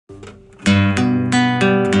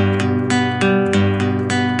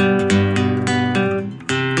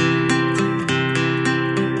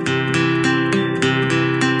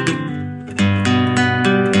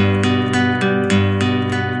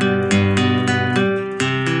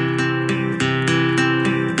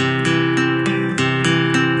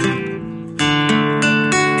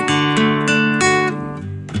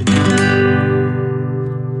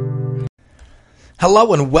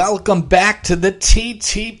Hello and welcome back to the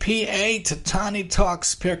TTPA, to Tani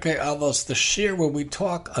Talks Pirkei Avos, the shir where we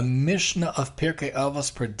talk a Mishnah of Pirkei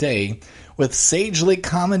Avos per day with sagely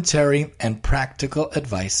commentary and practical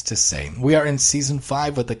advice to say. We are in season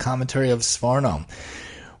 5 with the commentary of Sforno.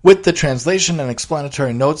 With the translation and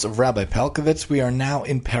explanatory notes of Rabbi Pelkovitz, we are now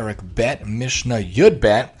in Perek Bet, Mishnah Yud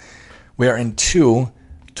Bet. We are in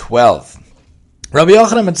 2:12. Rabbi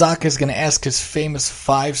Yochanan ben Zakkai is going to ask his famous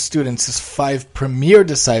 5 students, his 5 premier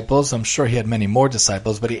disciples. I'm sure he had many more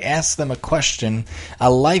disciples, but he asked them a question,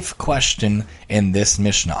 a life question in this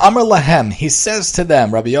Mishnah. Amar lahem, he says to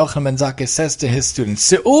them, Rabbi Yochanan ben Zakkai says to his students,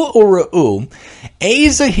 Se'u u're'u,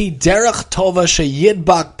 ezehi derech tova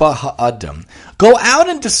sheyidbak ba ha'adam. Go out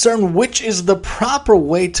and discern which is the proper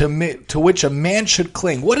way to which a man should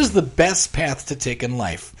cling. What is the best path to take in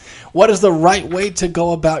life? What is the right way to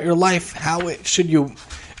go about your life? How should you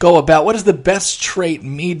go about? What is the best trait,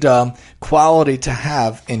 midah, quality to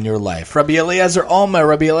have in your life? Rabbi Eliezer Omer,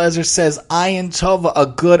 Rabbi Eliezer says, ayin tova, a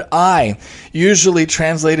good eye, usually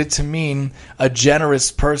translated to mean a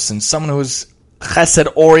generous person, someone who's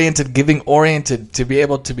chesed-oriented, giving-oriented, to be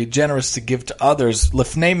able to be generous, to give to others.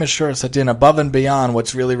 Lifnei mishur sadin, above and beyond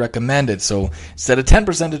what's really recommended. So instead of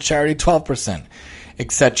 10% of charity, 12%,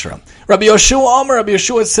 etc. Rabbi Yoshua Omer, Rabbi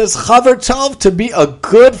Yoshua says, chaver tov, to be a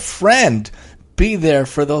good friend. Be there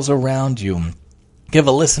for those around you. Give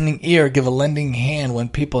a listening ear, give a lending hand when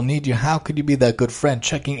people need you. How could you be that good friend?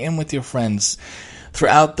 Checking in with your friends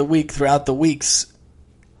throughout the week, throughout the weeks,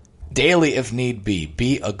 daily if need be.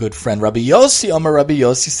 Be a good friend. Rabbi Yossi Omer, Rabbi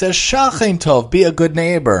Yossi says, Shachein Tov, be a good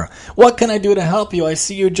neighbor. What can I do to help you? I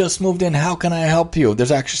see you just moved in. How can I help you?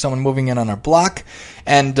 There's actually someone moving in on our block,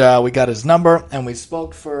 and we got his number, and we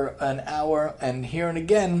spoke for an hour, and here and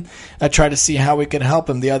again, I tried to see how we could help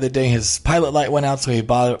him. The other day, his pilot light went out, so he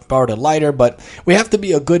borrowed a lighter, but we have to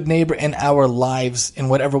be a good neighbor in our lives in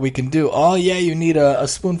whatever we can do. Oh, yeah, you need a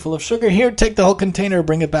spoonful of sugar. Here, take the whole container,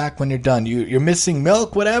 bring it back when you're done. You're missing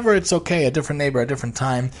milk, whatever, it's okay. A different neighbor, a different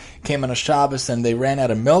time, came on a Shabbos, and they ran out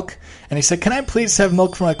of milk, and he said, can I please have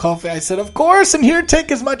milk for my coffee? I said, of course, and here,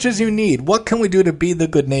 take as much as you need. What can we do to be the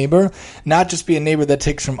good neighbor? Not just be a neighbor that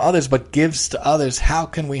takes from others, but gives to others. How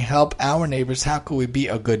can we help our neighbors? How can we be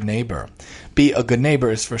a good neighbor? Be a good neighbor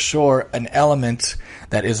is for sure an element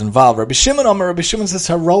that is involved. Rabbi Shimon Omer, Rabbi Shimon says,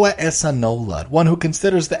 Haroa es hanolad, one who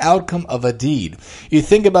considers the outcome of a deed. You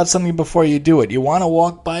think about something before you do it. You want to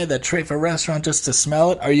walk by that treifa restaurant just to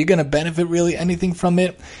smell it? Are you going to benefit really anything from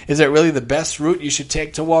it? Is it really the best route you should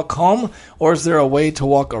take to walk home? Or is there a way to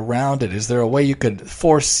walk around it? Is there a way you could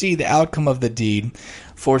foresee the outcome of the deed,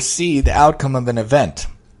 foresee the outcome of an event?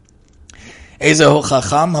 Ezehu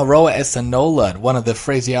chacham haroa es hanolad. One of the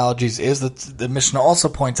phraseologies is that the Mishnah also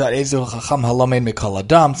points out Ezehu chacham halomed mikol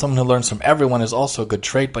adam. Someone who learns from everyone is also a good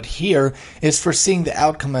trait, but here is foreseeing the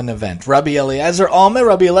outcome of an event. Rabbi Eliezer Omer,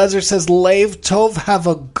 Rabbi Eliezer says, Leiv tov, have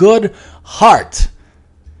a good heart.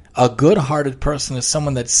 A good-hearted person is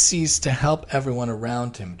someone that sees to help everyone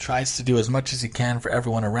around him, tries to do as much as he can for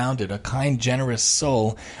everyone around it. A kind, generous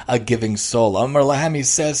soul, a giving soul. Amar lahem, he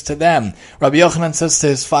says to them, Rabbi Yochanan says to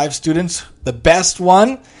his 5 students, the best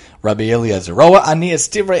one, Rabbi Eliezer, Roa ani es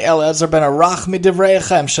divrei Eliezer ben arach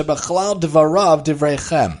midivreichem, shebachlal divarav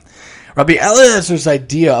divreichem. Rabbi Eliezer's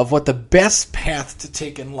idea of what the best path to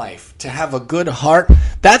take in life, to have a good heart,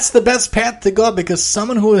 that's the best path to go, because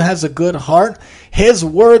someone who has a good heart, his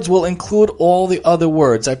words will include all the other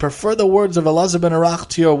words. I prefer the words of Elazar ben Arach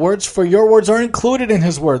to your words, for your words are included in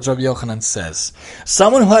his words, Rabbi Yochanan says.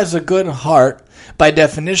 Someone who has a good heart, by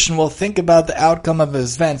definition, will think about the outcome of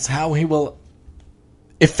his events, how he will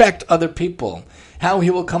affect other people, how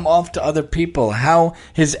he will come off to other people, how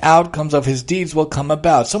his outcomes of his deeds will come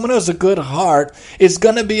about. Someone who has a good heart is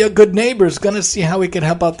going to be a good neighbor, is going to see how he can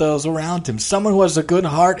help out those around him. Someone who has a good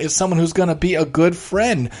heart is someone who's going to be a good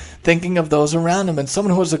friend, thinking of those around him. And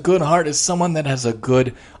someone who has a good heart is someone that has a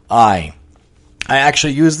good eye. I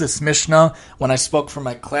actually used this Mishnah when I spoke for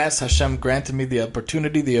my class. Hashem granted me the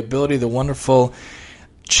opportunity, the ability, the wonderful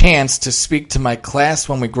chance to speak to my class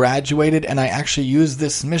when we graduated, and I actually used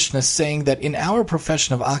this Mishnah saying that in our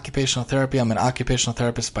profession of occupational therapy, I'm an occupational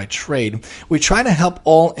therapist by trade, we try to help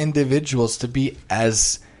all individuals to be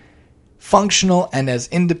as functional and as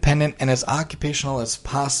independent and as occupational as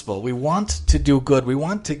possible. We want to do good, we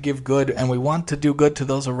want to give good, and we want to do good to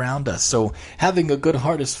those around us. So having a good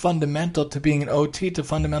heart is fundamental to being an OT, to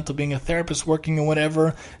fundamental being a therapist, working in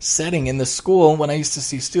whatever setting. In the school, when I used to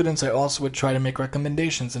see students, I also would try to make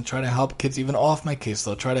recommendations and try to help kids even off my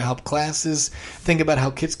caseload, try to help classes, think about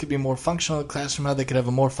how kids could be more functional in the classroom, how they could have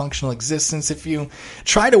a more functional existence. If you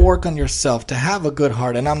try to work on yourself to have a good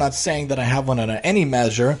heart, and I'm not saying that I have one on any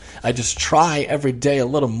measure, I just just try every day a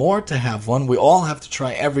little more to have one. We all have to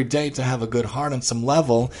try every day to have a good heart on some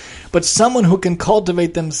level. But someone who can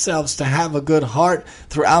cultivate themselves to have a good heart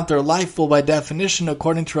throughout their life will, by definition,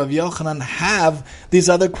 according to Rav Yochanan, have these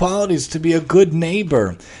other qualities: to be a good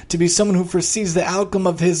neighbor, to be someone who foresees the outcome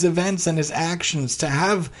of his events and his actions, to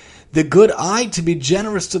have the good eye, to be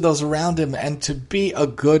generous to those around him, and to be a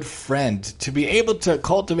good friend. To be able to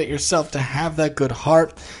cultivate yourself to have that good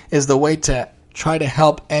heart is the way to try to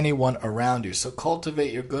help anyone around you. So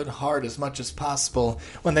cultivate your good heart as much as possible.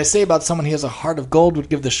 When they say about someone he has a heart of gold, would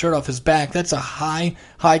give the shirt off his back, that's a high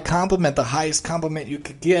compliment, the highest compliment you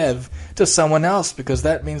could give to someone else, because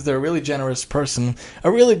that means they're a really generous person, a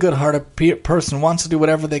really good-hearted person, wants to do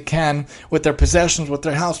whatever they can with their possessions, with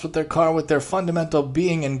their house, with their car, with their fundamental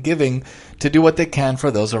being and giving, to do what they can for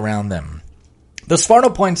those around them. The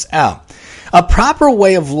Sforno points out, a proper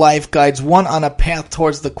way of life guides one on a path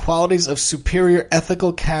towards the qualities of superior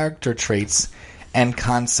ethical character traits and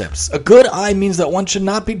concepts. A good eye means that one should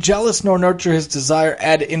not be jealous nor nurture his desire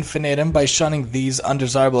ad infinitum by shunning these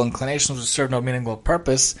undesirable inclinations which serve no meaningful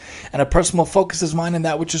purpose, and a person will focus his mind on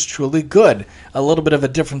that which is truly good. A little bit of a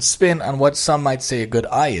different spin on what some might say a good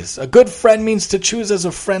eye is. A good friend means to choose as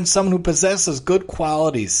a friend someone who possesses good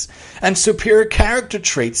qualities and superior character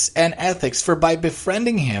traits and ethics, for by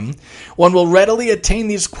befriending him, one will readily attain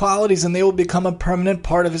these qualities and they will become a permanent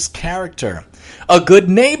part of his character. A good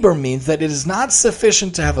neighbor means that it is not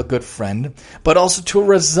sufficient to have a good friend, but also to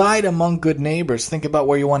reside among good neighbors. Think about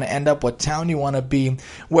where you want to end up, what town you want to be,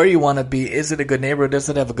 where you want to be. Is it a good neighborhood? Does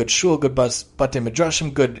it have a good shul, good batei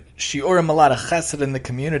midrashim, good shiurim, a lot of chesed in the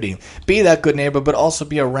community? Be that good neighbor, but also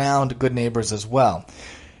be around good neighbors as well.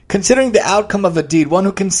 Considering the outcome of a deed. One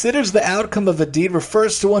who considers the outcome of a deed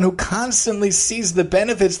refers to one who constantly sees the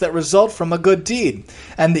benefits that result from a good deed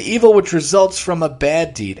and the evil which results from a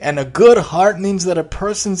bad deed. And a good heart means that a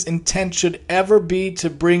person's intent should ever be to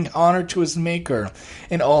bring honor to his Maker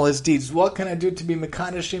in all his deeds. What can I do to be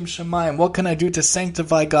Mekadeshim Shemayim? What can I do to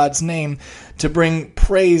sanctify God's name, to bring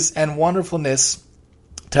praise and wonderfulness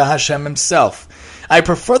to Hashem himself? I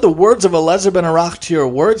prefer the words of Eliezer ben Arach to your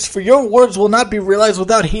words, for your words will not be realized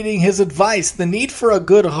without heeding his advice. The need for a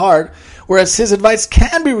good heart, whereas his advice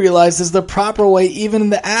can be realized, is the proper way even in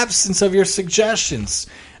the absence of your suggestions.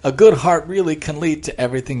 A good heart really can lead to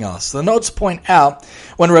everything else. The notes point out,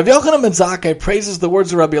 when Rav Yochanan ben Zakkai praises the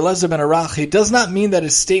words of Rabbi Eliezer ben Arach, he does not mean that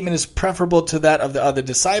his statement is preferable to that of the other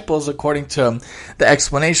disciples, according to the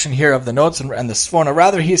explanation here of the notes and the Sforno.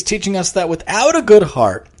 Rather, he is teaching us that without a good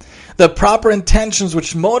heart, the proper intentions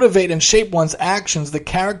which motivate and shape one's actions, the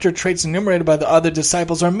character traits enumerated by the other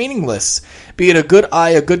disciples, are meaningless, be it a good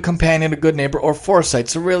eye, a good companion, a good neighbor, or foresight.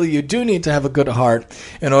 So really, you do need to have a good heart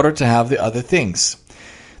in order to have the other things.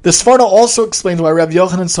 The Sforno also explains why Rav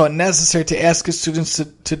Yochanan saw it necessary to ask his students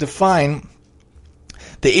to define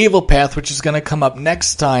the evil path, which is going to come up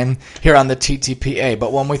next time here on the TTPA.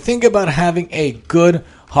 But when we think about having a good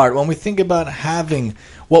heart, when we think about having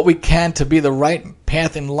what we can to be the right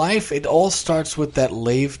path in life, it all starts with that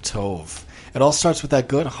Lev Tov. It all starts with that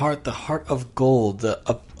good heart, the heart of gold,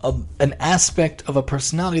 an aspect of a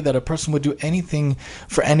personality that a person would do anything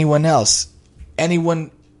for anyone else, anyone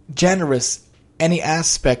generous, any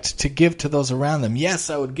aspect to give to those around them. Yes,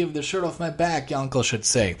 I would give the shirt off my back, Yankel should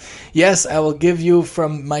say. Yes, I will give you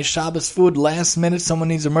from my Shabbos food. Last minute, someone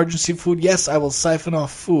needs emergency food. Yes, I will siphon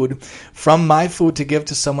off food from my food to give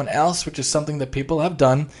to someone else, which is something that people have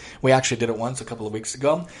done. We actually did it once a couple of weeks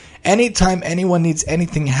ago. Anytime anyone needs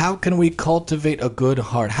anything, how can we cultivate a good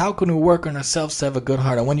heart? How can we work on ourselves to have a good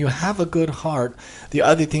heart? And when you have a good heart, the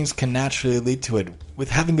other things can naturally lead to it. With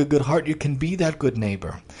having a good heart, you can be that good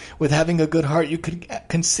neighbor. With having a good heart, you can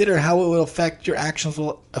consider how it will affect your actions,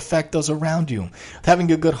 will affect those around you. With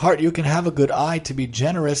having a good heart, you can have a good eye to be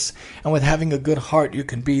generous. And with having a good heart, you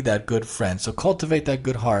can be that good friend. So cultivate that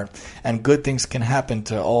good heart, and good things can happen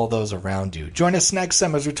to all those around you. Join us next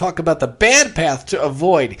time as we talk about the bad path to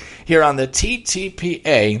avoid here on the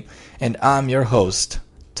TTPA. And I'm your host,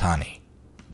 Tani.